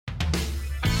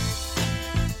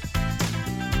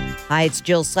Hi, it's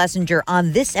Jill Schlesinger.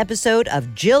 On this episode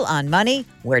of Jill on Money,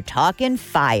 we're talking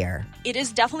fire. It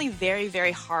is definitely very,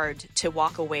 very hard to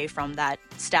walk away from that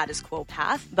status quo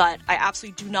path, but I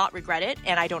absolutely do not regret it,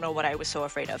 and I don't know what I was so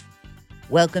afraid of.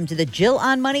 Welcome to the Jill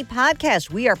on Money podcast.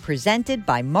 We are presented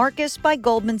by Marcus by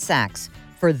Goldman Sachs.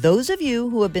 For those of you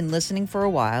who have been listening for a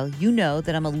while, you know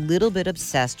that I'm a little bit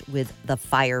obsessed with the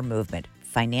FIRE movement,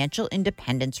 Financial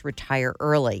Independence, Retire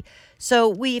Early. So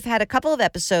we've had a couple of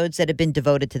episodes that have been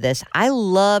devoted to this. I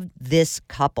loved this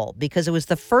couple because it was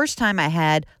the first time I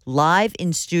had live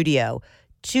in studio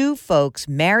two folks,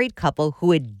 married couple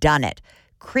who had done it.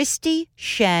 Christy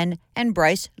Shen and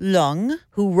Bryce Lung,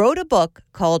 who wrote a book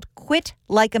called Quit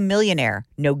Like a Millionaire.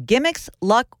 No gimmicks,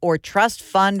 luck, or trust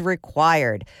fund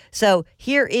required. So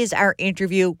here is our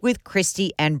interview with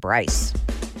Christy and Bryce.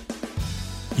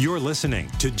 You're listening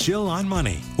to Jill on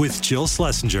Money with Jill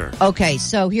Schlesinger. Okay,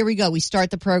 so here we go. We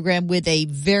start the program with a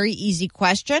very easy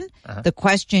question. The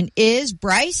question is,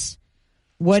 Bryce,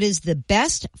 what is the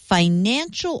best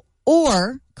financial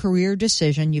or career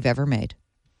decision you've ever made?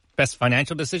 Best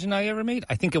financial decision I ever made?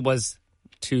 I think it was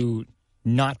to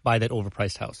not buy that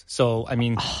overpriced house. So, I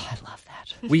mean... Oh, I love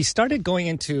that. We started going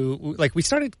into... we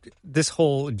started this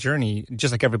whole journey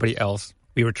just like everybody else.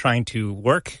 We were trying to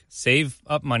work, save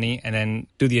up money, and then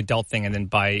do the adult thing and then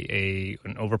buy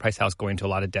an overpriced house, go into a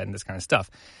lot of debt and this kind of stuff.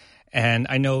 And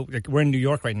I know we're in New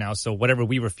York right now, so whatever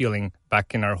we were feeling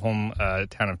back in our home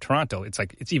town of Toronto,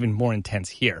 it's even more intense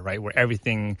here, right? Where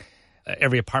everything...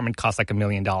 every apartment costs like $1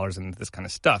 million and this kind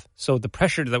of stuff. So the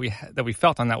pressure that we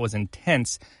felt on that was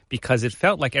intense because it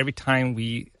felt like every time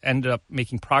we ended up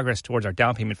making progress towards our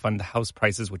down payment fund, the house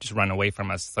prices would just run away from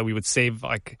us. So we would save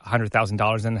like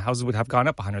 $100,000 and the houses would have gone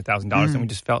up $100,000 and we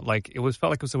just felt like it was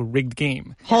a rigged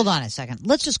game. Hold on a second.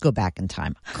 Let's just go back in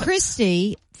time.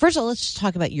 Christy, first of all, let's just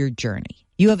talk about your journey.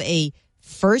 You have a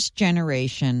first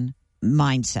generation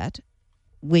mindset,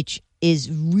 which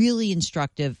is really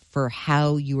instructive for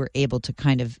how you were able to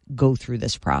kind of go through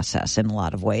this process in a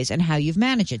lot of ways and how you've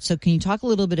managed it. So can you talk a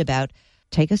little bit about,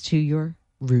 take us to your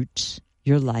roots,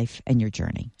 your life, and your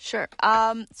journey? Sure.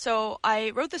 So I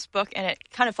wrote this book, and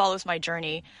it kind of follows my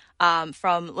journey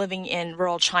from living in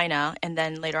rural China and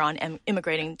then later on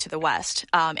immigrating to the West.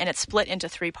 And it's split into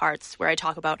three parts where I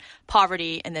talk about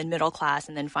poverty and then middle class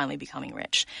and then finally becoming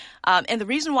rich. And the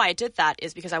reason why I did that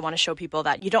is because I want to show people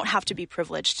that you don't have to be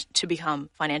privileged to become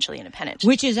financially independent.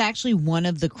 Which is actually one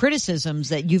of the criticisms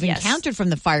that you've encountered from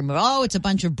the FIRE movement. Oh, it's a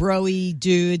bunch of bro-y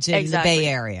dudes in the Bay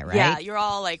Area, right? Yeah, you're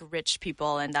all like rich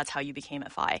people, and that's how you became a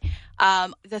FI.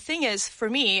 The thing is, for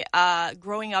me,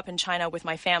 growing up in China with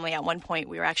my family, at one point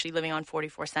we were actually living on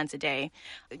 44 cents a day.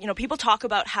 You know, people talk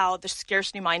about how the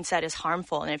scarcity mindset is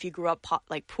harmful, and if you grew up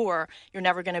poor, you're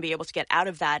never going to be able to get out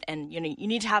of that, and you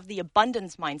need to have the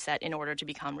abundance mindset in order to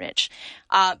become rich.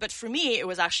 But for me, it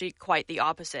was actually quite the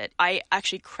opposite. I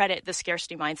actually credit the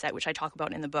scarcity mindset, which I talk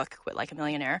about in the book, Quit Like a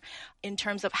Millionaire, in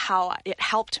terms of how it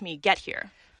helped me get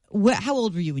here. How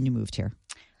old were you when you moved here?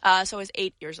 So I was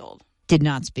 8 years old. Did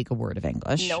not speak a word of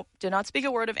English. Nope, did not speak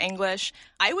a word of English.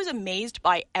 I was amazed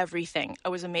by everything. I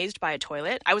was amazed by a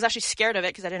toilet. I was actually scared of it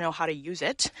because I didn't know how to use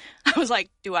it. I was like,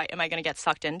 am I going to get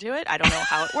sucked into it? I don't know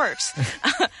how it works.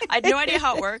 I had no idea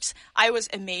how it works. I was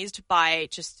amazed by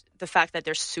just the fact that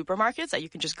there's supermarkets that you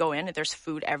can just go in and there's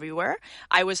food everywhere.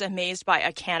 I was amazed by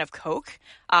a can of Coke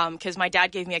because my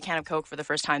dad gave me a can of Coke for the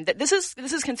first time. This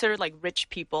is considered like rich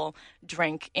people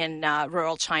drink in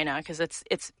rural China because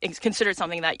it's considered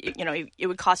something that it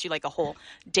would cost you like a whole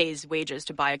day's wages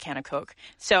to buy a can of Coke.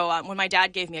 So when my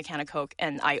dad gave me a can of Coke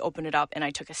and I opened it up and I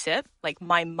took a sip, like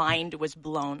my mind was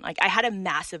blown. Like I had a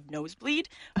massive nosebleed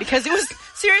because it was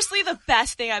seriously the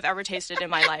best thing I've ever tasted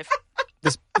in my life.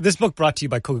 This book brought to you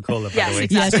by Coca-Cola, by the way.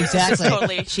 Yes, exactly.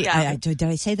 Totally. Did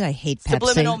I say that I hate Pepsi?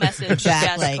 Subliminal message.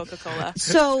 Exactly. Yes, Coca-Cola.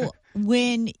 So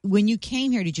when you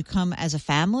came here, did you come as a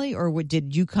family, or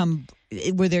did you come?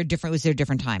 Was there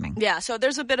different timing? Yeah. So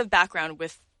there's a bit of background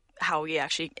with how we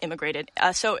actually immigrated.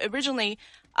 So originally,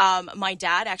 my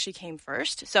dad actually came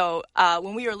first. So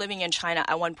when we were living in China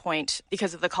at one point,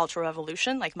 because of the Cultural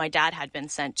Revolution, like my dad had been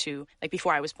sent to, like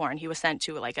before I was born, he was sent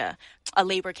to like a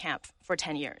labor camp for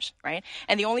 10 years, right?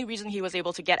 And the only reason he was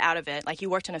able to get out of it, like he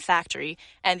worked in a factory,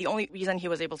 and the only reason he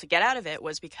was able to get out of it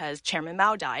was because Chairman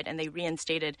Mao died and they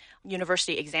reinstated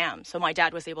university exams. So my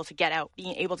dad was able to get out,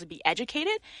 being able to be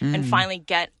educated and finally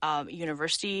get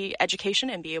university education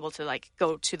and be able to like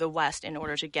go to the West in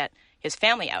order to get his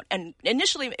family out. And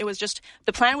initially it was just,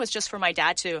 the plan was just for my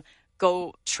dad to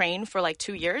go train for like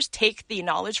 2 years, take the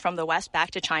knowledge from the West back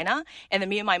to China, and then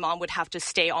me and my mom would have to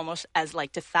stay almost as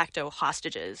like de facto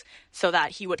hostages so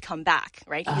that he would come back,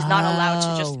 right? He's not allowed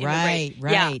to just immigrate.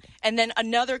 Right. Yeah. And then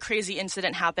another crazy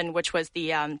incident happened, which was the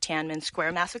Tiananmen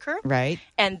Square massacre. Right.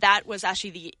 And that was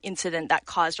actually the incident that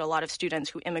caused a lot of students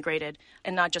who immigrated,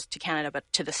 and not just to Canada,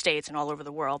 but to the States and all over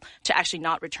the world, to actually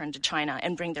not return to China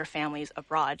and bring their families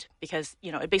abroad, because,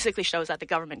 you know, it basically shows that the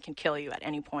government can kill you at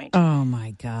any point. Oh,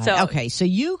 my God. So- okay, so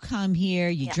you come here,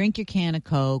 you drink your can of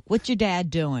Coke. What's your dad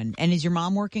doing? And is your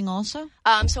mom working also?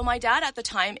 So my dad at the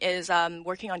time is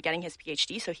working on getting his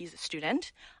PhD, so he's a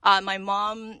student. My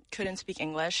mom couldn't speak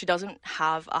English. She doesn't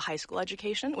have a high school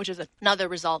education, which is another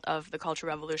result of the Cultural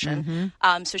Revolution.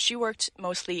 So she worked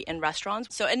mostly in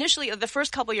restaurants. So initially, the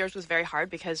first couple of years was very hard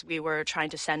because we were trying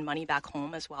to send money back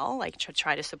home as well, like to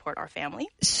try to support our family.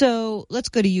 So let's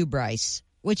go to you, Bryce.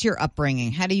 What's your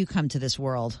upbringing? How do you come to this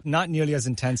world? Not nearly as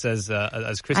intense as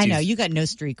Christy's. I know, you got no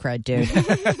street cred, dude.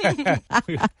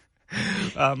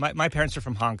 My parents are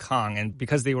from Hong Kong, and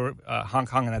because they were Hong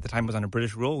Kong and at the time was under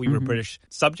British rule, we were British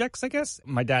subjects, I guess.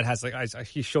 My dad has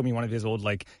he showed me one of his old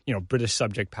British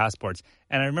subject passports,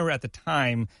 and I remember at the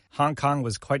time Hong Kong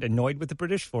was quite annoyed with the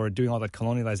British for doing all that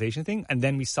colonialization thing, and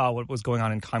then we saw what was going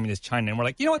on in communist China, and we're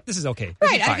like, you know what, this is okay.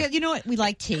 This is fine. You know what, we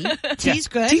like tea. Tea's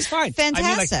good. Tea's fine.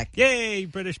 Fantastic. Yay,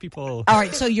 British people. All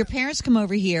right, so your parents come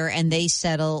over here and they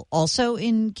settle also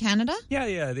in Canada?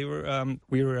 Yeah. They were.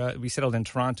 We settled in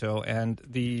Toronto, and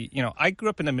I grew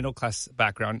up in a middle class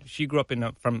background. She grew up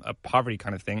from a poverty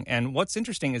kind of thing. And what's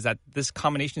interesting is that this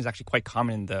combination is actually quite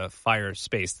common in the FIRE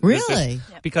space. Really?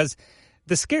 Because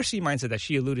the scarcity mindset that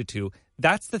she alluded to,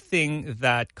 that's the thing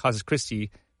that causes Christy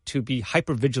to be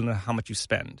hyper vigilant on how much you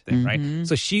spend, right?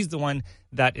 So she's the one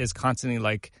that is constantly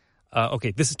like, okay,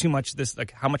 this is too much. This,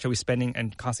 like, how much are we spending,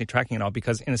 and constantly tracking it all?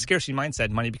 Because in a scarcity mindset,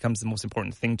 money becomes the most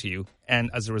important thing to you. And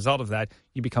as a result of that,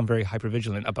 you become very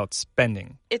hypervigilant about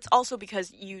spending. It's also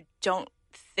because you don't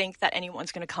think that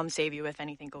anyone's going to come save you if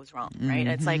anything goes wrong, right?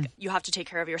 It's like you have to take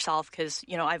care of yourself because,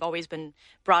 I've always been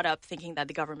brought up thinking that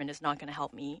the government is not going to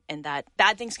help me and that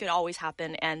bad things can always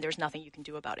happen and there's nothing you can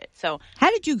do about it. So how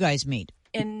did you guys meet?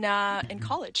 In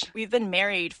college. We've been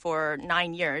married for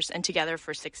 9 years and together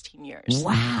for 16 years.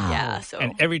 Wow. Yeah. So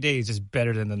And every day is just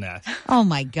better than that. Oh,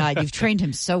 my God. You've trained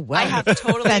him so well. I have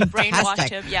totally brainwashed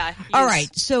him. Yeah. All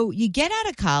right. So you get out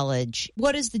of college.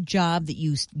 What is the job that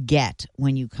you get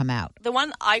when you come out? The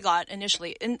one I got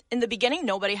initially, in the beginning,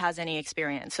 nobody has any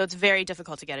experience. So it's very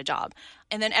difficult to get a job.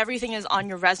 And then everything is on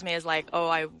your resume is like, oh,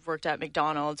 I worked at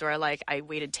McDonald's, or like I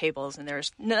waited tables, and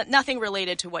there's nothing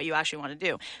related to what you actually want to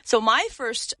do. So my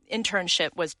first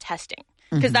internship was testing,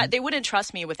 because they wouldn't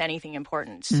trust me with anything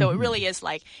important. So it really is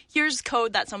like, here's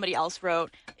code that somebody else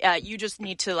wrote. You just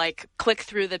need to like click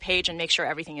through the page and make sure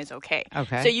everything is okay.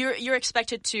 Okay. So you're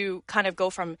expected to kind of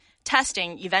go from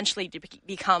testing eventually to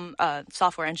become a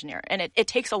software engineer. And it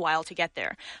takes a while to get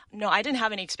there. No, I didn't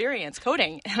have any experience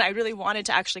coding, and I really wanted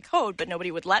to actually code, but nobody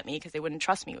would let me because they wouldn't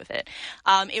trust me with it.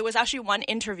 It was actually one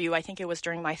interview, I think it was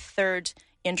during my third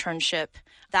internship,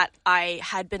 that I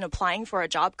had been applying for a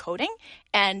job coding,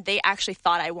 and they actually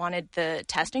thought I wanted the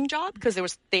testing job because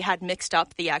they had mixed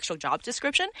up the actual job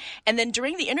description. And then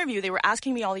during the interview, they were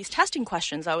asking me all these testing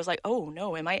questions. I was like, oh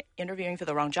no, am I interviewing for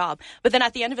the wrong job? But then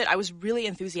at the end of it, I was really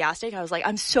enthusiastic. I was like,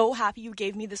 I'm so happy you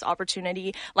gave me this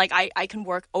opportunity. Like I can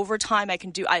work overtime. I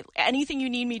can do anything you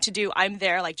need me to do. I'm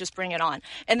there. Like, just bring it on.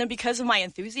 And then because of my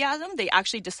enthusiasm, they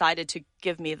actually decided to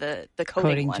give me the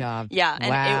coding one. job. Yeah. And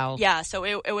wow. So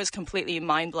it was completely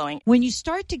mind-blowing. When you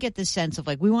start to get the sense of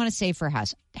like, we want to save for a house,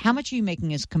 how much are you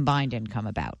making as combined income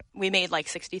about? We made like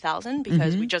 $60,000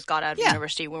 because we just got out of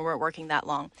university. We weren't working that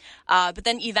long. But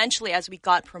then eventually, as we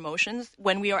got promotions,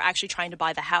 when we were actually trying to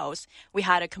buy the house, we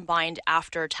had a combined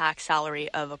after-tax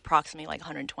salary of approximately like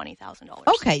 $120,000.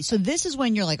 Okay, so this is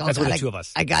when you're like, oh, That's God, the two of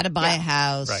us. I got to buy a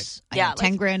house. Right. I got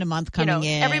 10 grand a month coming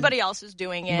in. Everybody else is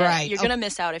doing it. Right. You're going to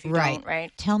miss out if you don't,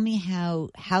 right? Tell me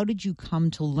how did you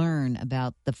come to learn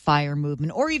about the FIRE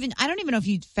movement? Or even, I don't even know if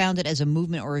you found it as a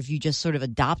movement or if you just sort of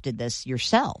adopted this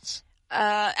yourselves.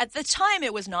 At the time,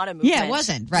 it was not a movement. Yeah, it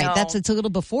wasn't. Right. No. It's a little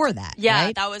before that. Yeah,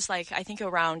 right? that was like, I think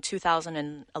around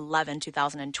 2011,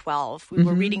 2012. We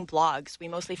were reading blogs. We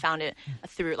mostly found it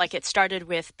through, like, it started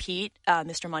with Pete,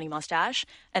 Mr. Money Mustache,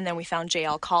 and then we found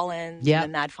J.L. Collins, and the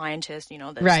Mad Fientist,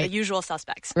 the usual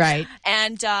suspects. Right.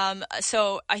 And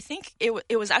so I think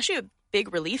it was actually a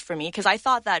big relief for me because I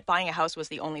thought that buying a house was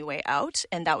the only way out,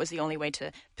 and that was the only way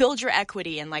to build your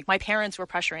equity. And like, my parents were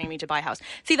pressuring me to buy a house.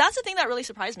 See, that's the thing that really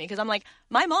surprised me because I'm like,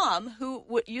 my mom, who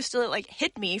used to like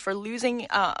hit me for losing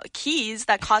keys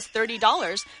that cost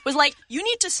 $30, was like, you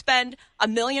need to spend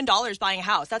 $1 million buying a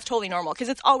house. That's totally normal because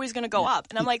it's always going to go up.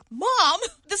 And I'm like, Mom,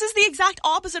 this is the exact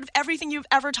opposite of everything you've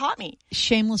ever taught me.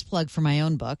 Shameless plug for my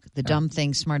own book, The Dumb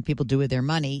Things Smart People Do With Their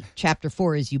Money. Chapter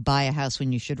 4 is you buy a house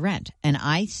when you should rent. And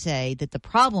I say that the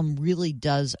problem really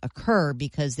does occur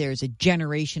because there's a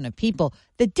generation of people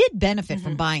that did benefit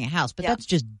from buying a house, but that's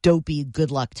just dopey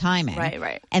good luck timing.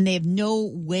 Right. And they have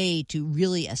no way to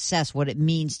really assess what it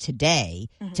means today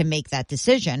to make that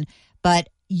decision. But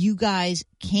you guys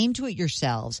came to it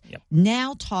yourselves. Yep.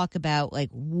 Now talk about, like,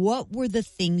 what were the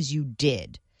things you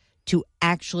did to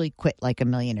actually quit like a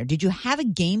millionaire? Did you have a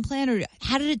game plan, or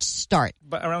how did it start?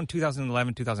 But around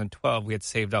 2011, 2012, we had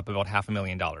saved up about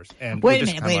 $500,000. And Wait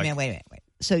a minute.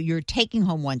 So you're taking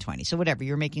home 120. So whatever,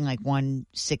 you're making like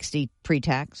 160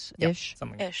 pre-tax ish. Yep,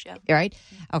 something. Ish, yeah. Right?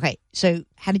 Okay. So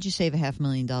how did you save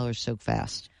 $500,000 so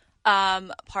fast?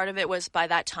 Part of it was by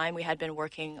that time we had been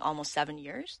working almost 7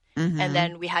 years, and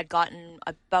then we had gotten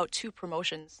about 2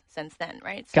 promotions since then,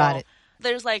 right? So Got it.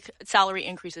 There's like salary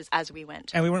increases as we went.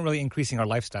 And we weren't really increasing our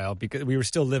lifestyle because we were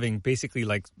still living basically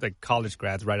like college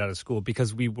grads right out of school,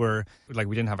 because we were like,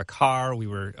 we didn't have a car. We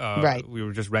were we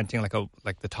were just renting like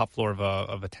the top floor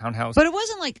of a townhouse. But it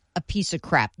wasn't like a piece of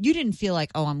crap. You didn't feel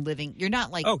like, oh, I'm living. You're not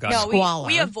like squalor.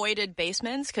 We avoided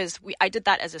basements because I did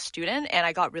that as a student, and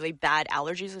I got really bad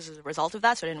allergies as a result of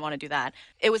that, so I didn't want to do that.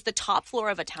 It was the top floor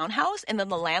of a townhouse, and then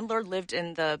the landlord lived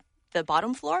in the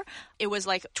bottom floor. It was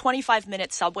like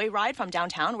 25-minute subway ride from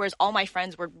downtown, whereas all my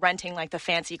friends were renting like the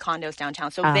fancy condos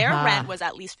downtown. So their rent was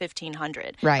at least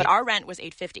 $1,500, but our rent was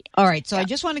 $850. All right, so I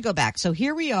just want to go back. So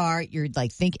here we are. You're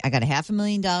like, I got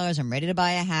 $500,000. I'm ready to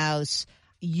buy a house.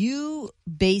 You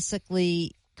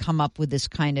basically come up with this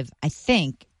kind of, I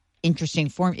think, interesting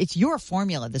form. It's your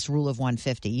formula, this rule of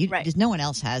 150. No one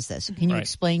else has this. Can you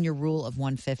explain your rule of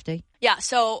 150? Yeah.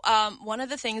 So one of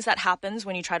the things that happens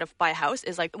when you try to buy a house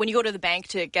is like when you go to the bank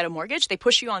to get a mortgage, they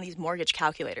push you on these mortgage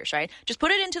calculators, right? Just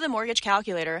put it into the mortgage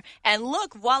calculator and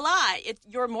look, voila,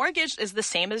 your mortgage is the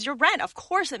same as your rent. Of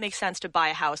course, it makes sense to buy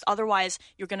a house. Otherwise,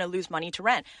 you're going to lose money to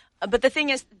rent. But the thing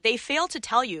is, they fail to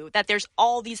tell you that there's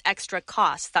all these extra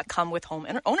costs that come with home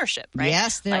ownership, right?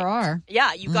 Yes, there are.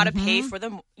 Yeah, you got to pay for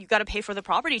them. You got to pay for the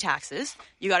property taxes.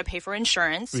 You got to pay for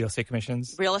insurance, real estate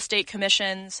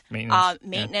commissions,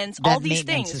 maintenance, all these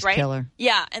things, right? Killer.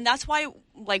 Yeah, and that's why,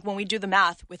 like, when we do the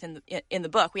math in the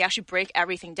book, we actually break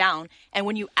everything down, and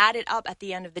when you add it up at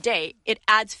the end of the day, it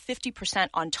adds 50%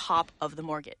 on top of the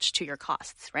mortgage to your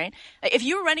costs, right? If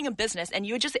you were running a business and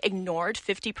you just ignored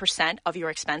 50% of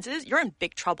your expenses, you're in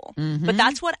big trouble. But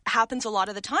that's what happens a lot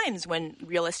of the times when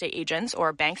real estate agents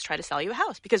or banks try to sell you a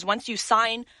house, because once you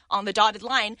sign on the dotted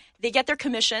line, they get their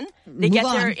commission, they get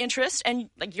their interest, and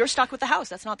like you're stuck with the house.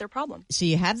 That's not their problem. So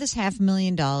you have this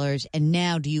 $500,000, and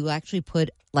now do you actually put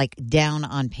like down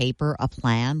on paper a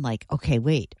plan? Like, okay,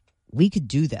 wait, we could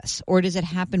do this, or does it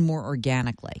happen more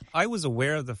organically? I was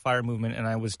aware of the FIRE movement, and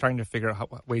I was trying to figure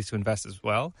out ways to invest as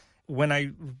well. When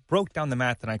I broke down the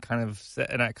math, and I kind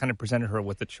of presented her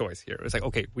with the choice here, it was like,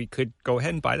 okay, we could go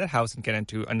ahead and buy that house and get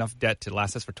into enough debt to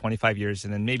last us for 25 years,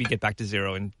 and then maybe get back to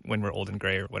zero when we're old and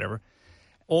gray or whatever,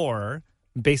 or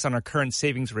based on our current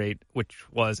savings rate, which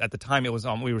was at the time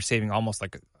we were saving almost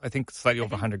like I think slightly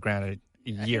over $100,000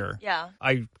 a year. Yeah,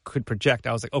 I could project.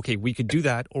 I was like, okay, we could do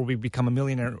that, or we become a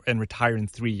millionaire and retire in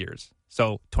 3 years.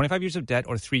 So 25 years of debt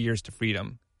or 3 years to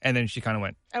freedom. And then she kind of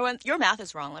went, your math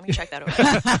is wrong. Let me check that over.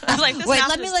 I was like,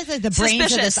 let me let the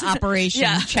brains of this operation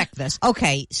check this.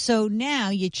 Okay, so now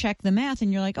you check the math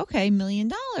and you're like, okay, $1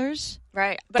 million.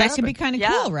 Right. But that could be kind of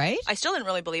cool, right? I still didn't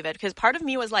really believe it because part of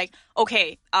me was like,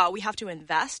 okay, we have to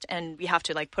invest and we have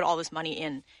to like put all this money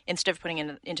in instead of putting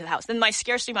it into the house. Then my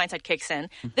scarcity mindset kicks in.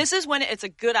 This is when it's a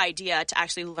good idea to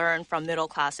actually learn from middle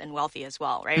class and wealthy as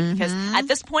well, right? Because at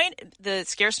this point, the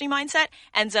scarcity mindset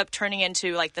ends up turning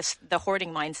into like the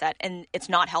hoarding mindset, and it's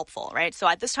not helpful, right? So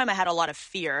at this time, I had a lot of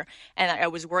fear and I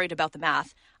was worried about the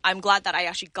math. I'm glad that I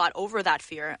actually got over that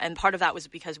fear, and part of that was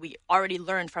because we already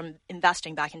learned from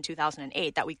investing back in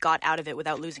 2008 that we got out of it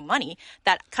without losing money.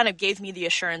 That kind of gave me the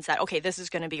assurance that, okay, this is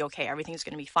going to be okay. Everything's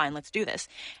going to be fine. Let's do this.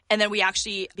 And then we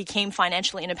actually became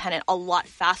financially independent a lot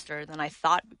faster than I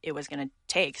thought it was going to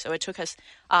take. So it took us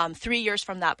 3 years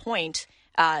from that point.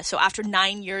 So after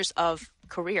 9 years of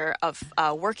career of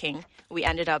working, we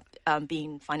ended up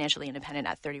being financially independent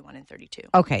at 31 and 32.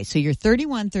 Okay, so you're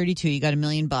 31, 32. You got $1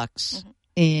 million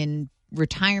in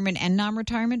retirement and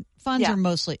non-retirement funds, or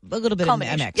mostly a little bit of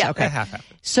MX. Yeah. Okay, half.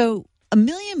 So $1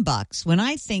 million.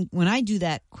 When I do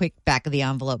that quick back of the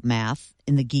envelope math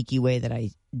in the geeky way that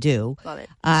I do, love it.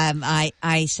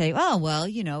 I say, oh well,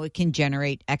 it can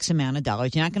generate X amount of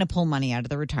dollars. You're not going to pull money out of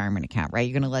the retirement account, right?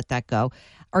 You're going to let that go.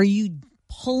 Are you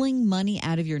pulling money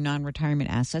out of your non-retirement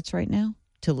assets right now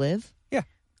to live?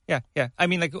 Yeah. I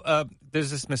mean, like,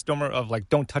 there's this misnomer of like,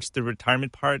 don't touch the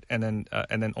retirement part, and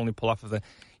then only pull off of the.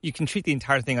 You can treat the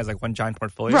entire thing as like one giant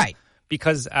portfolio, Right?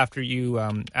 Because after you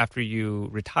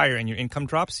retire and your income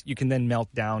drops, you can then melt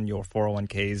down your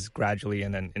 401ks gradually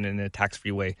and then in a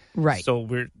tax-free way. Right. So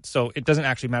it doesn't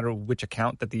actually matter which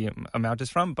account that the amount is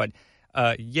from, but.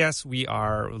 Yes, we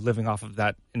are living off of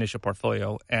that initial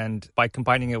portfolio, and by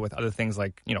combining it with other things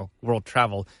like world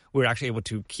travel, we're actually able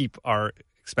to keep our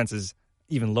expenses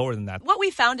even lower than that. What we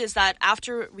found is that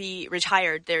after we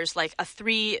retired, there's like a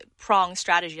 3-prong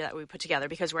strategy that we put together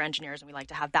because we're engineers and we like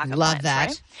to have backup Love plans.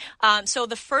 that. Right? So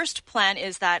the first plan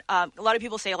is that a lot of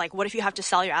people say, like, what if you have to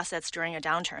sell your assets during a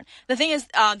downturn? The thing is,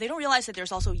 they don't realize that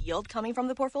there's also yield coming from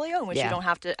the portfolio in which you don't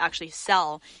have to actually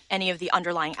sell any of the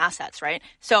underlying assets, right?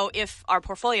 So if our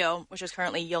portfolio, which is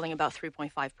currently yielding about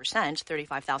 3.5%,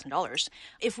 $35,000,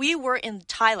 if we were in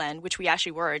Thailand, which we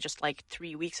actually were just like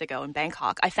 3 weeks ago in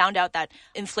Bangkok, I found out that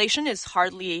inflation is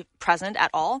hardly present at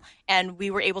all, and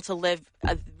we were able to live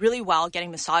really well,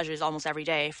 getting massages almost every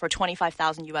day for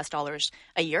 $25,000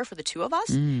 a year for the two of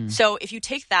us. So if you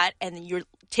take that and you're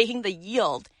taking the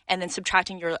yield and then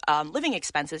subtracting your living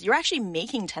expenses, you're actually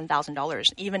making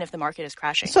 $10,000 even if the market is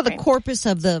crashing. So the corpus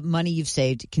of the money you've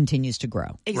saved continues to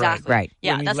grow. Exactly. Right.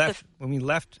 Yeah, When we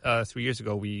left 3 years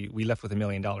ago, we left with $1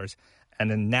 million. And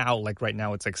then now, like right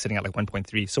now, it's like sitting at like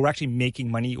 1.3. So we're actually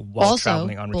making money while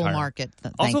traveling on bull retirement. market.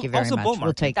 Thank you very much. Bull market.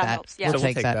 We'll take that. Helps. Yeah. We'll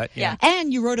take that. Yeah.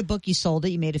 And you wrote a book. You sold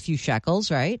it. You made a few shekels,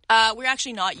 right? We're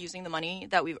actually not using the money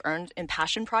that we've earned in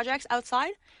passion projects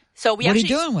outside. So What are you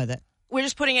doing with it? We're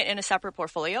just putting it in a separate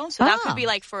portfolio. So that could be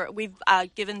like we've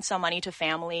given some money to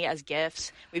family as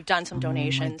gifts. We've done some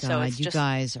donations. Oh my God, so it's you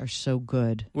guys are so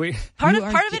good. Part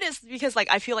of it is because like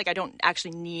I feel like I don't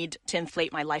actually need to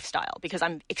inflate my lifestyle because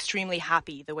I'm extremely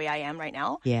happy the way I am right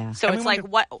now. Yeah. So it's like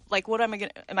what am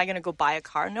I gonna go buy a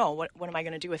car? No. What am I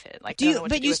gonna do with it? Like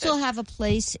But you still have a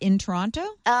place in Toronto?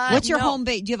 What's your home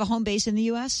base? Do you have a home base in the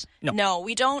U.S.? No,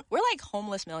 we don't. We're like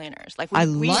homeless millionaires. Like I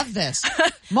love this.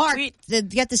 Mark,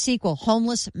 get the sequel.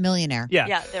 Homeless millionaire.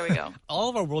 Yeah, there we go. All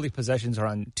of our worldly possessions are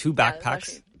on 2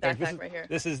 backpacks. Backpack right here.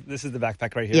 This is the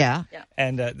backpack right here. Yeah.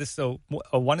 And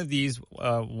one of these,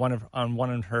 one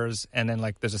of hers, and then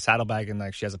like there's a saddlebag and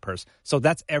like she has a purse. So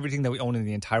that's everything that we own in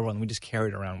the entire world, and we just carry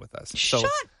it around with us. Shut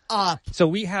up. So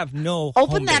we have no.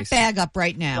 Open home that base. bag up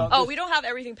right now. Oh, we don't have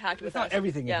everything packed with It's not us.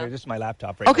 everything in here. Just my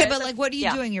laptop right Okay, now. but like, what are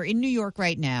you doing? You're in New York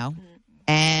right now,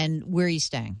 and where are you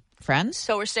staying? Friends?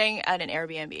 So we're staying at an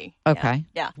Airbnb. Okay.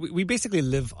 Yeah. We basically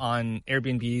live on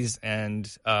Airbnbs and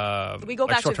We go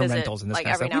like back to short-term visit rentals and this like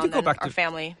kind of every stuff. now We and do go then back our to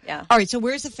family. Yeah. All right, so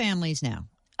where's the families now?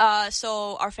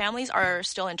 So our families are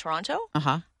still in Toronto.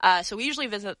 Uh-huh. So we usually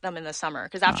visit them in the summer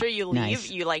because after you leave, nice.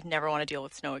 you like never want to deal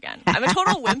with snow again. I'm a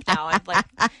total wimp now. I'm like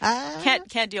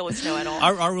can't deal with snow at all.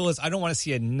 Our rule is I don't want to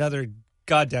see another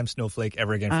goddamn snowflake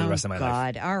ever again for the rest of my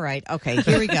life. God. All right. Okay,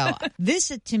 here we go.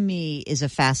 This, to me, is a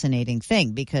fascinating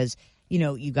thing because,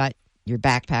 you got your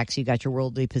backpacks, you got your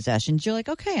worldly possessions. You're like,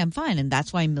 okay, I'm fine. And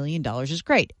that's why $1 million is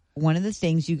great. One of the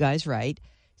things you guys write,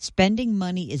 spending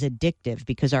money is addictive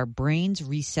because our brains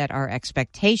reset our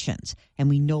expectations and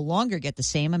we no longer get the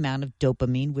same amount of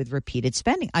dopamine with repeated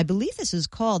spending. I believe this is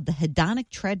called the hedonic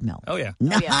treadmill. Oh, yeah.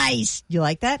 Nice. You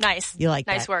like that? Nice. You like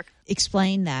that? Nice work.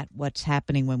 Explain that, what's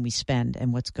happening when we spend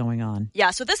and what's going on.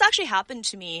 Yeah, so this actually happened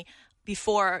to me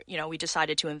before, we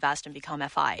decided to invest and become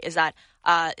FI, is that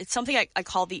it's something I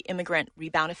call the immigrant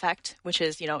rebound effect, which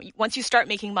is, once you start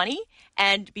making money,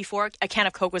 and before a can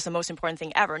of Coke was the most important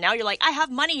thing ever. Now you're like, I have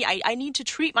money. I need to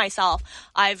treat myself.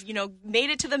 I've,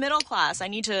 made it to the middle class. I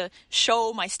need to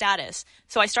show my status.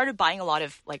 So I started buying a lot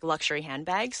of like luxury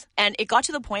handbags. And it got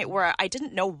to the point where I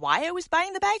didn't know why I was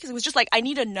buying the bag because it was just like, I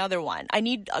need another one. I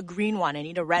need a green one. I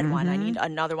need a red one. I need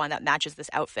another one that matches this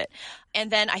outfit.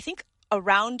 And then I think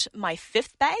around my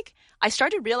 5th bag, I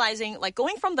started realizing, like,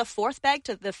 going from the 4th bag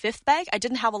to the 5th bag, I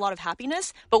didn't have a lot of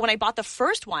happiness. But when I bought the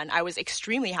first one, I was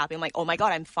extremely happy. I'm like, oh my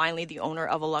God, I'm finally the owner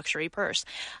of a luxury purse.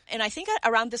 And I think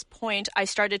around this point, I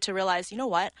started to realize, you know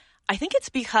what? I think it's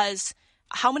because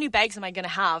how many bags am I going to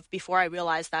have before I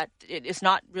realize that it is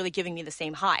not really giving me the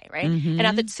same high, right? And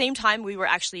at the same time, we were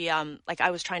actually, I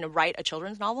was trying to write a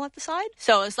children's novel at the side.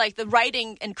 So it's like the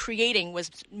writing and creating was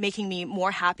making me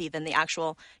more happy than the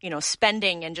actual,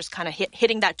 spending and just kind of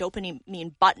hitting that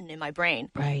dopamine button in my brain.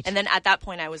 Right. And then at that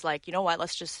point, I was like, you know what?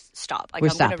 Let's just stop. Like, We're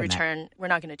I'm going to stopping that. return. We're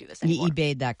not going to do this anymore. You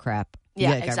eBayed that crap.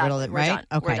 Yeah, you got exactly. rid of it, We're right? done.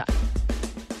 Okay. We're done.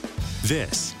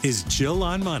 This is Jill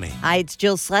on Money. Hi, it's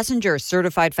Jill Schlesinger,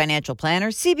 certified financial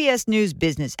planner, CBS News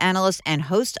business analyst, and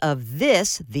host of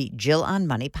the Jill on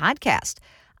Money podcast.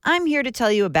 I'm here to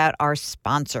tell you about our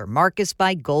sponsor, Marcus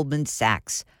by Goldman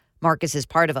Sachs. Marcus is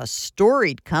part of a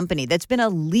storied company that's been a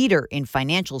leader in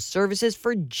financial services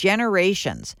for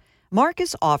generations.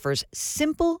 Marcus offers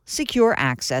simple, secure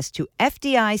access to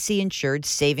FDIC-insured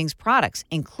savings products,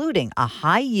 including a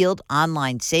high-yield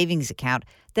online savings account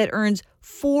that earns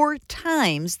 4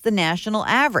 times the national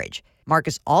average.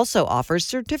 Marcus also offers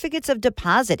certificates of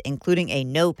deposit, including a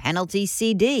no-penalty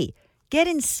CD. Get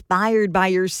inspired by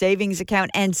your savings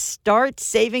account and start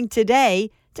saving today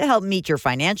to help meet your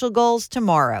financial goals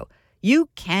tomorrow. You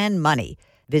can money.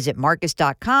 Visit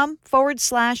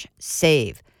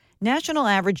marcus.com/save. National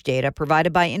average data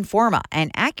provided by Informa,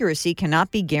 and accuracy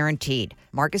cannot be guaranteed.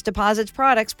 Marcus deposits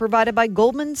products provided by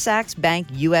Goldman Sachs Bank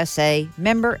USA,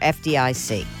 member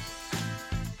FDIC.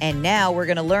 And now we're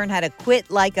going to learn how to quit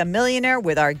like a millionaire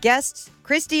with our guests,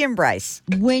 Christy and Bryce.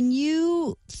 When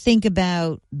you think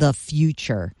about the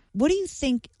future, what do you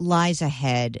think lies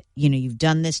ahead? You know, you've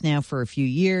done this now for a few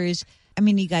years. I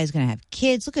mean, you guys going to have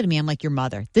kids? Look at me. I'm like your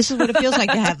mother. This is what it feels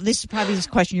like to have. This is probably this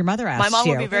question your mother asked. My mom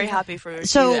you. would be very happy for you to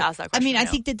ask that question. I mean, I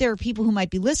think that there are people who might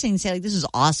be listening and say, like, this is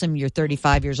awesome. You're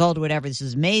 35 years old or whatever. This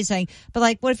is amazing. But,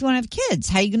 like, what if you want to have kids?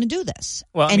 How are you going to do this?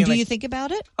 Well, do you think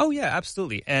about it? Oh, yeah,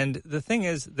 absolutely. And the thing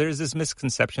is, there's this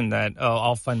misconception that,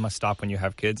 all fun must stop when you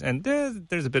have kids. And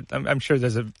there's a bit, I'm sure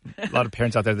there's a lot of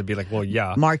parents out there that be like, well,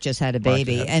 yeah. Mark just had a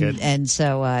baby. And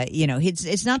so, you know,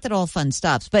 it's not that all fun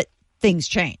stops. But things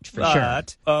change for sure.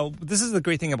 This is the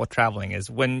great thing about traveling is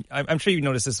when I'm sure you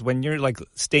notice this when you're like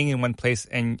staying in one place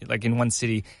and like in one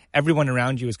city, everyone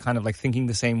around you is kind of like thinking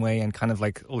the same way and kind of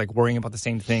like worrying about the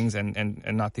same things and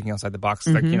not thinking outside the box.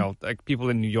 Mm-hmm. Like, you know, like people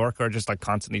in New York are just like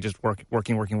constantly just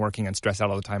working and stressed out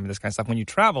all the time and this kind of stuff. When you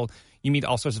travel, you meet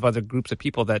all sorts of other groups of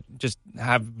people that just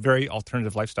have very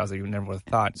alternative lifestyles that you never would have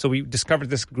thought. So we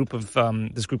discovered this group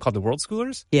called the World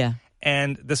Schoolers. Yeah.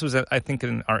 And this was, I think,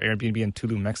 in our Airbnb in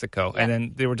Tulum, Mexico. Yeah. And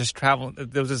then they were just traveling.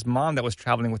 There was this mom that was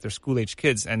traveling with their school-age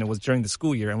kids, and it was during the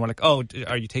school year. And we're like, oh,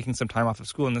 are you taking some time off of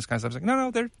school and this kind of stuff? I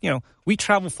was like, no, we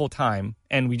travel full-time,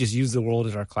 and we just use the world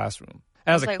as our classroom.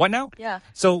 And I was like, what now? Yeah.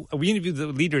 So we interviewed the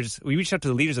leaders. We reached out to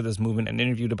the leaders of this movement and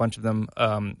interviewed a bunch of them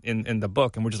in the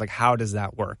book. And we're just like, how does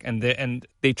that work? And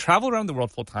they travel around the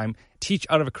world full-time, teach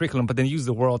out of a curriculum, but then use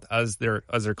the world as their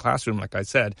classroom, like I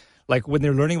said. Like when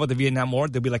they're learning about the Vietnam War,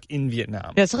 they'll be like in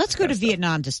Vietnam. Yeah, so let's go to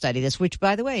Vietnam to study this, which,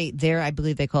 by the way, there I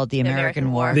believe they call it the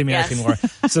American War. The American War.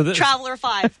 So Traveler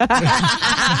 5.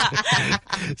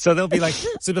 So they'll be like,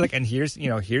 and here's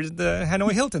the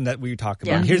Hanoi Hilton that we talked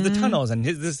about. Yeah. Here's the tunnels, and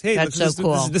this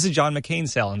cool. This is John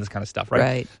McCain's cell and this kind of stuff, right?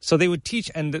 Right. So they would teach,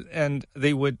 and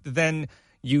they would then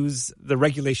use the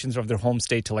regulations of their home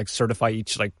state to like certify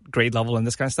each like grade level and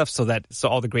this kind of stuff, so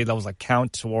all the grade levels like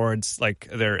count towards like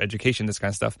their education, this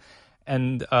kind of stuff.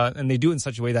 And they do it in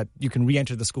such a way that you can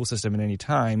re-enter the school system at any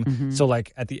time. Mm-hmm. So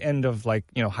like at the end of like,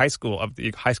 you know, high school, of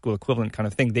the high school equivalent kind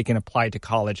of thing, they can apply to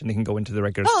college and they can go into the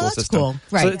regular school system. Cool.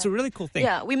 Right. So it's a really cool thing.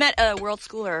 Yeah, we met a world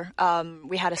schooler.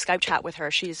 We had a Skype chat with her.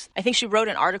 I think she wrote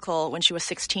an article when she was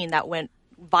 16 that went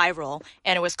viral,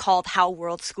 and it was called How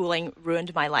World Schooling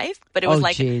Ruined My Life, but it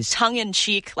was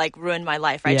tongue-in-cheek, like ruined my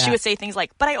life, right? Yeah. She would say things like,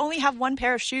 but I only have one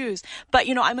pair of shoes, but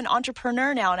you know, I'm an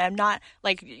entrepreneur now and I'm not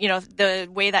like, you know, the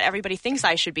way that everybody thinks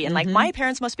I should be, and like my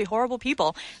parents must be horrible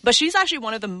people. But she's actually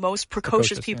one of the most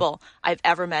precocious people I've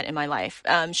ever met in my life.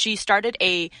 She started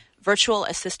a virtual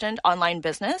assistant online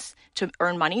business to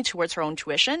earn money towards her own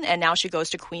tuition. And now she goes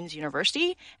to Queen's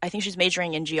University. I think she's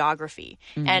majoring in geography.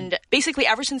 Mm-hmm. And basically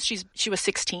ever since she was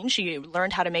 16, she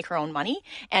learned how to make her own money,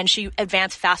 and she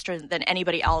advanced faster than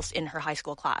anybody else in her high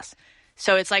school class.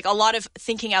 So it's like a lot of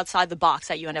thinking outside the box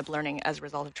that you end up learning as a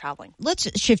result of traveling. Let's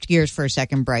shift gears for a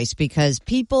second, Bryce, because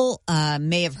people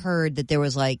may have heard that there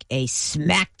was like a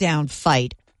smackdown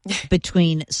fight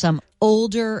between some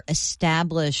older,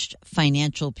 established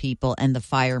financial people and the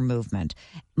FIRE movement.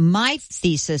 My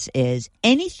thesis is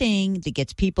anything that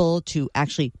gets people to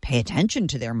actually pay attention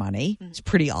to their money is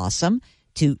pretty awesome.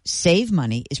 To save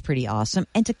money is pretty awesome.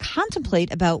 And to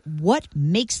contemplate about what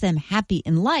makes them happy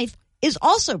in life is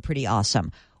also pretty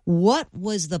awesome. What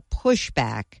was the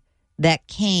pushback that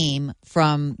came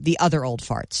from the other old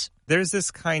farts? There's this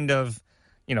kind of,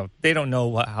 you know, they don't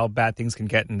know how bad things can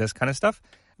get and this kind of stuff.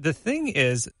 The thing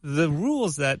is, the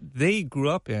rules that they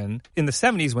grew up in the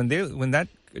 70s, when that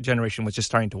generation was just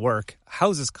starting to work,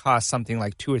 houses cost something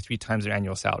like 2 or 3 times their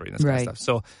annual salary and this kind of stuff.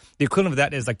 So the equivalent of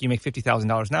that is like you make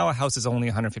 $50,000 now, a house is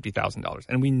only $150,000.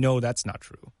 And we know that's not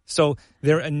true. So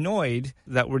they're annoyed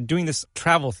that we're doing this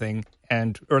travel thing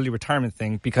and early retirement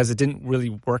thing because it didn't really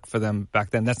work for them back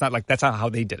then. That's not how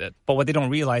they did it. But what they don't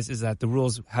realize is that the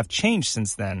rules have changed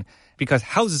since then, because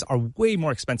houses are way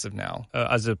more expensive now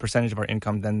as a percentage of our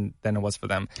income than it was for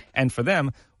them. And for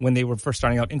them, when they were first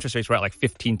starting out, interest rates were at like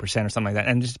 15% or something like that.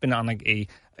 And it's been on like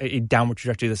a downward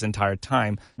trajectory this entire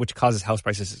time, which causes house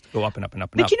prices to go up and up and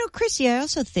up and up. But, Chrissy, I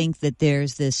also think that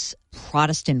there's this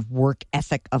Protestant work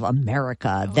ethic of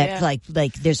America that like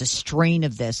there's a strain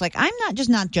of this. Like, I'm not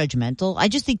judgmental. I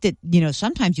just think that,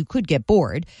 sometimes you could get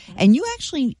bored. And you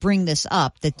actually bring this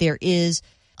up, that there is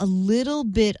a little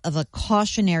bit of a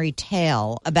cautionary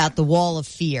tale about the wall of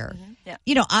fear.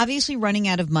 Yeah. Obviously running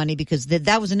out of money, because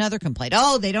that was another complaint.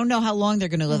 Oh, they don't know how long they're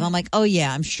going to live. I'm like, oh,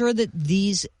 yeah, I'm sure that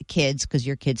these kids, because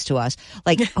you're kids to us,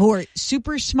 like who are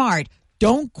super smart,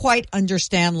 don't quite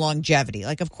understand longevity.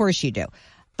 Like, of course you do.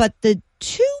 But the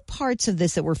two parts of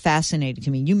this that were fascinating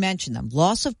to me, you mentioned them,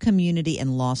 loss of community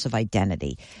and loss of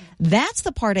identity. That's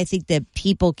the part I think that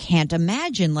people can't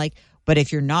imagine. Like, but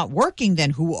if you're not working,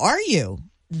 then who are you?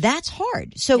 That's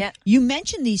hard. So you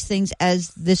mentioned these things as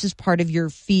this is part of your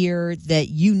fear that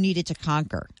you needed to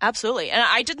conquer. Absolutely. And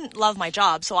I didn't love my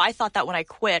job. So I thought that when I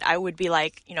quit, I would be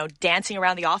like, dancing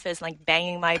around the office, like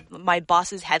banging my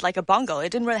boss's head like a bongo. It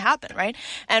didn't really happen, right?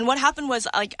 And what happened was,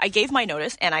 like, I gave my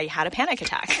notice and I had a panic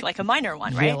attack, like a minor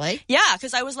one, right? Really? Yeah,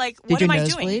 because I was like, what am I doing? Did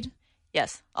your nose bleed?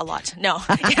 Yes, a lot. No,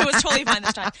 it was totally fine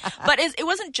this time. But it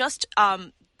wasn't just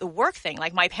the work thing.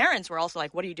 Like, my parents were also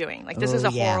like, what are you doing? Like, this is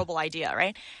a horrible idea,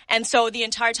 right? And so the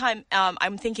entire time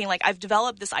I'm thinking, like, I've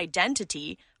developed this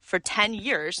identity for 10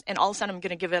 years and all of a sudden I'm going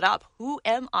to give it up. Who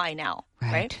am I now?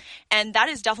 Right? And that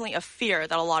is definitely a fear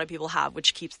that a lot of people have,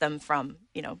 which keeps them from,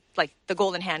 like the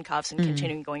golden handcuffs and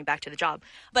continuing going back to the job.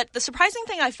 But the surprising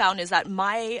thing I found is that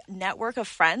my network of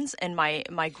friends and my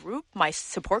group, my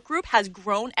support group, has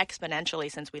grown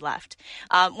exponentially since we left.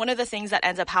 One of the things that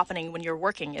ends up happening when you're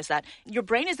working is that your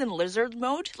brain is in lizard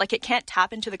mode. Like, it can't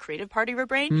tap into the creative part of your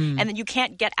brain, and then you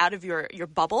can't get out of your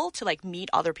bubble to like meet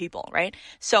other people, right?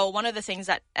 So one of the things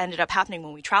that ended up happening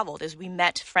when we traveled is we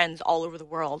met friends all over the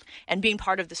world, and being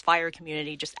part of this FIRE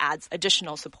community just adds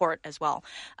additional support as well.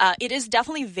 It is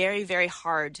definitely very, very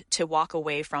hard to walk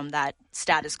away from that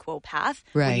status quo path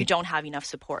where you don't have enough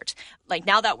support. Like,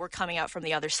 now that we're coming out from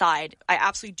the other side, I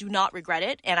absolutely do not regret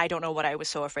it, and I don't know what I was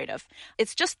so afraid of.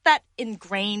 It's just that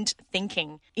ingrained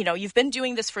thinking. You've been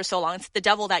doing this for so long. It's the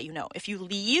devil that you know. If you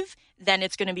leave, then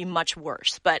it's going to be much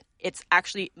worse. But it's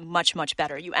actually much, much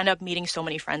better. You end up meeting so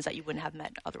many friends that you wouldn't have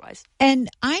met otherwise. And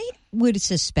I would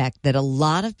suspect that a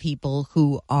lot of people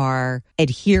who are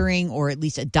adhering or at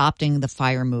least adopting the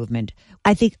FIRE movement,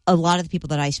 I think a lot of the people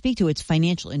that I speak to, it's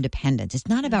financial independence. It's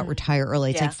not about retire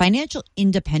early. It's like financial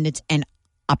independence and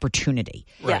opportunity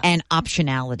and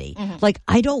optionality. Like,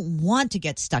 I don't want to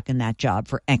get stuck in that job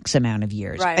for X amount of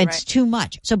years. It's too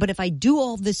much. So, but if I do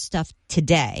all this stuff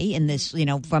today, in this,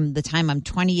 from the time I'm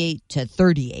 28 to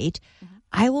 38,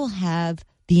 I will have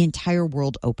the entire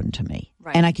world open to me.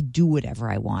 And I could do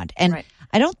whatever I want. And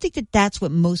I don't think that that's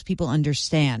what most people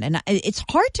understand. And it's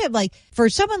hard to, like, for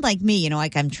someone like me,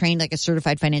 like, I'm trained like a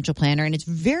certified financial planner, and it's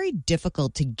very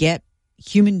difficult to get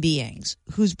human beings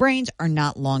whose brains are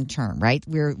not long-term, right?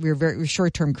 We're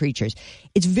short-term creatures.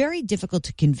 It's very difficult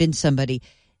to convince somebody,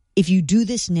 if you do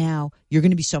this now, you're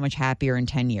going to be so much happier in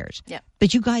 10 years. Yeah.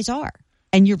 But you guys are.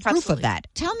 And you're proof of that.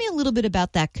 Tell me a little bit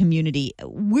about that community.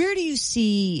 Where do you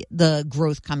see the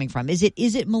growth coming from? Is it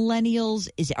millennials?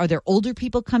 Are there older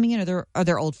people coming in? Are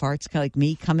there old farts kind of like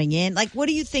me coming in? Like, what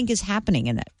do you think is happening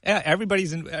in that? Yeah,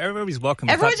 everybody's welcome.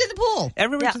 Everyone's in the pool.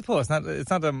 Everybody's in the pool. It's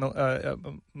not a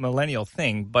millennial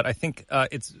thing, but I think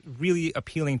it's really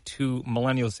appealing to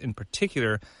millennials in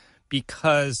particular,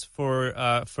 because for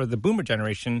the boomer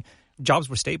generation, jobs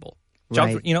were stable.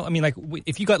 Jobs,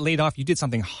 if you got laid off, you did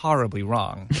something horribly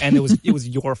wrong, and it was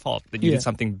your fault that you did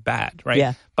something bad, right?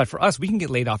 Yeah. But for us, we can get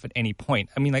laid off at any point.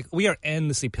 We are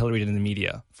endlessly pilloried in the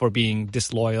media for being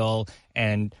disloyal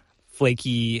and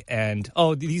flaky, and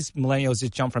these millennials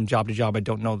just jump from job to job and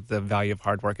don't know the value of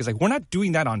hard work. It's like, we're not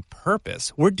doing that on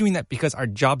purpose. We're doing that because our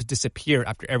jobs disappear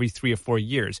after every 3 or 4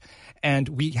 years, and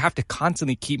we have to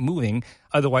constantly keep moving.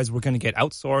 Otherwise, we're going to get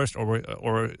outsourced,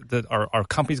 or our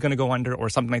company's going to go under, or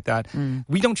something like that.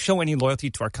 We don't show any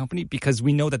loyalty to our company because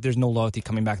we know that there's no loyalty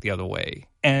coming back the other way.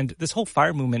 And this whole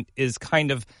FIRE movement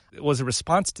was a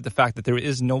response to the fact that there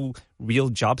is no real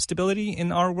job stability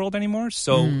in our world anymore.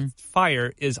 So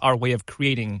FIRE is our way of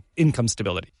creating income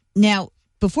stability. Now,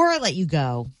 before I let you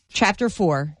go, Chapter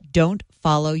 4, don't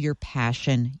follow your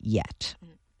passion yet.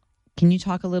 Can you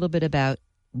talk a little bit about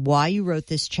why you wrote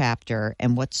this chapter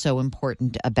and what's so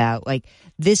important about, like,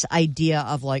 this idea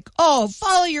of, like,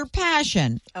 follow your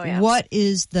passion? What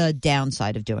is the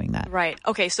downside of doing that? Right.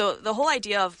 Okay, so the whole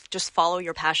idea of just follow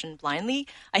your passion blindly,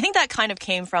 I think that kind of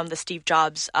came from the Steve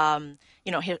Jobs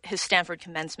his Stanford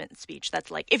commencement speech.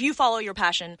 That's like, if you follow your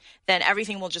passion, then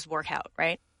everything will just work out,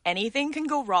 right? Anything can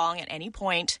go wrong at any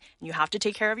point, and you have to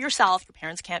take care of yourself. Your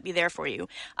parents can't be there for you.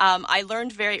 I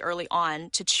learned very early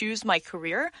on to choose my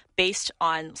career based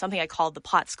on something I called the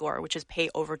POT score, which is pay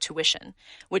over tuition,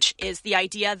 which is the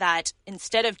idea that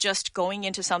instead of just going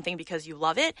into something because you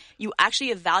love it, you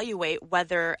actually evaluate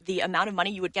whether the amount of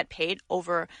money you would get paid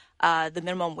over the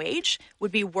minimum wage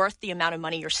would be worth the amount of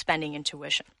money you're spending in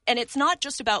tuition. And it's not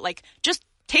just about just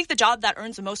take the job that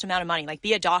earns the most amount of money, like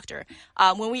be a doctor.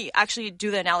 When we actually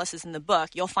do the analysis in the book,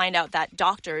 you'll find out that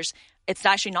doctors, it's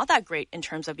actually not that great in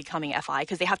terms of becoming FI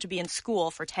because they have to be in school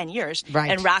for 10 years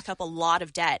and rack up a lot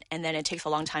of debt, and then it takes a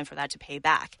long time for that to pay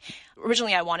back.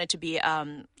 Originally, I wanted to be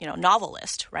a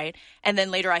novelist, right? And then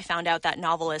later I found out that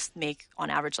novelists make on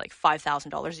average like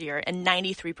 $5,000 a year, and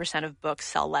 93% of books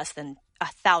sell less than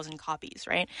 1,000 copies,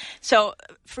 right? So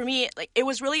for me, it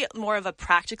was really more of a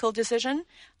practical decision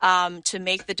to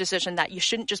make the decision that you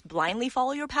shouldn't just blindly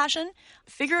follow your passion.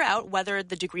 Figure out whether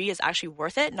the degree is actually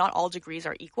worth it. Not all degrees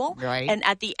are equal. Right. And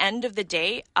at the end of the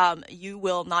day, you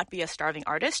will not be a starving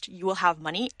artist. You will have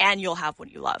money and you'll have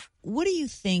what you love. What do you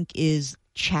think is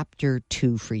chapter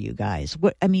 2 for you guys?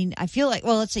 I feel like,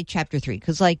 let's say chapter 3,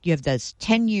 because you have this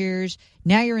 10 years.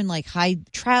 Now you're in high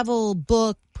travel,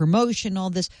 book, promotion,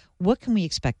 all this. What can we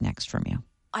expect next from you?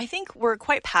 I think we're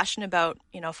quite passionate about,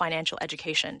 financial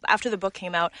education. After the book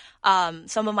came out,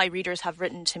 some of my readers have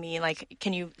written to me,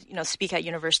 can you, speak at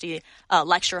university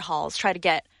lecture halls, try to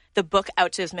get the book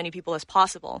out to as many people as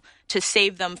possible to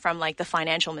save them from the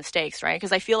financial mistakes, right?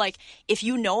 Because I feel like if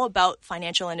you know about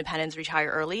financial independence, retire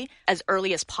early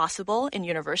as possible in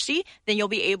university, then you'll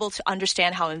be able to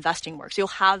understand how investing works. You'll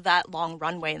have that long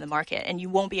runway in the market, and you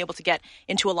won't be able to get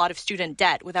into a lot of student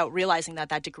debt without realizing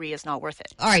that degree is not worth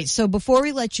it. All right. So before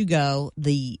we let you go,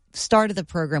 the start of the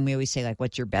program, we always say,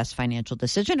 what's your best financial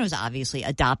decision? It was obviously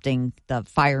adopting the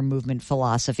FIRE movement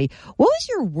philosophy. What was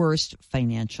your worst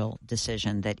financial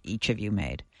decision that each of you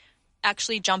made?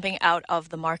 Actually jumping out of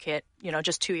the market,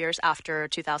 just 2 years after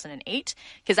 2008.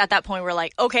 Because at that point, we're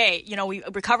like, okay, we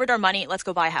recovered our money. Let's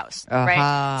go buy a house,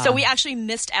 right? So we actually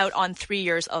missed out on 3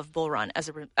 years of bull run as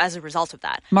a result of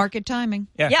that. Market timing.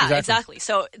 Yeah, exactly.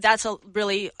 So that's a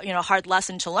really, hard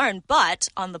lesson to learn. But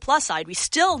on the plus side, we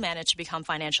still managed to become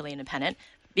financially independent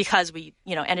because we,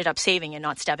 ended up saving and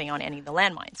not stepping on any of the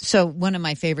landmines. So one of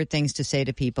my favorite things to say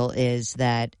to people is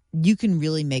that you can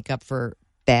really make up for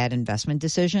bad investment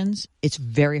decisions. It's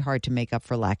very hard to make up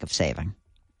for lack of saving.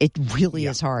 It really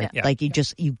is hard. Yeah.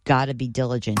 You've got to be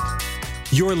diligent.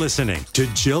 You're listening to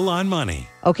Jill on Money.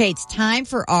 Okay, it's time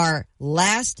for our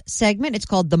last segment. It's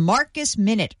called the Marcus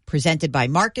Minute, presented by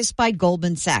Marcus by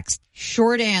Goldman Sachs.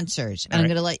 Short answers. And I'm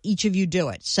going to let each of you do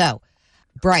it. So,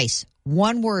 Bryce,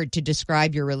 one word to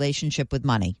describe your relationship with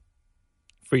money.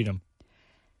 Freedom.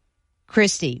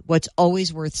 Christy, what's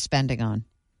always worth spending on?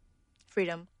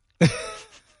 Freedom.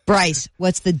 Bryce,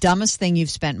 what's the dumbest thing you've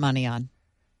spent money on?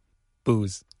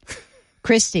 Booze.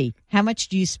 Christy, how much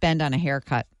do you spend on a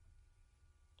haircut?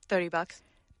 $30.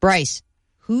 Bryce,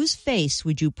 whose face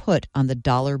would you put on the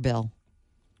dollar bill?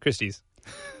 Christie's.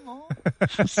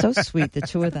 So sweet, the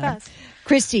two of them. Best.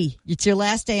 Christy, it's your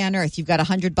last day on Earth. You've got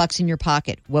 $100 in your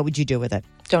pocket. What would you do with it?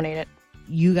 Donate it.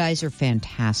 You guys are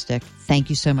fantastic. Thank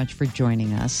you so much for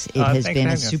joining us. It has been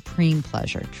a supreme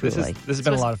pleasure, truly. This has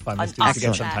been a lot of fun. Let's do this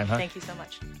again sometime, huh? Thank you so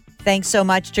much. Thanks so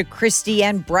much to Christy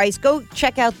and Bryce. Go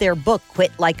check out their book,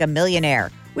 Quit Like a Millionaire.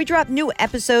 We drop new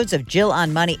episodes of Jill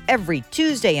on Money every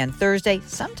Tuesday and Thursday.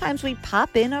 Sometimes we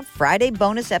pop in a Friday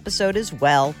bonus episode as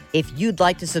well. If you'd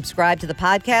like to subscribe to the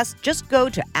podcast, just go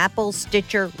to Apple,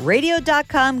 Stitcher,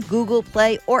 Radio.com, Google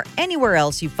Play, or anywhere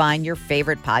else you find your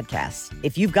favorite podcasts.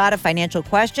 If you've got a financial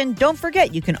question, don't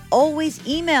forget you can always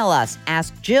email us.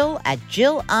 Ask Jill at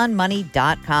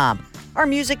JillOnMoney.com. Our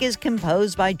music is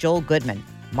composed by Joel Goodman.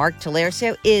 Mark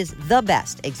Talercio is the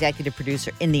best executive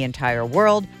producer in the entire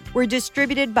world. We're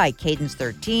distributed by Cadence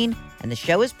 13, and the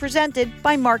show is presented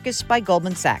by Marcus by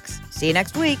Goldman Sachs. See you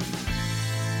next week.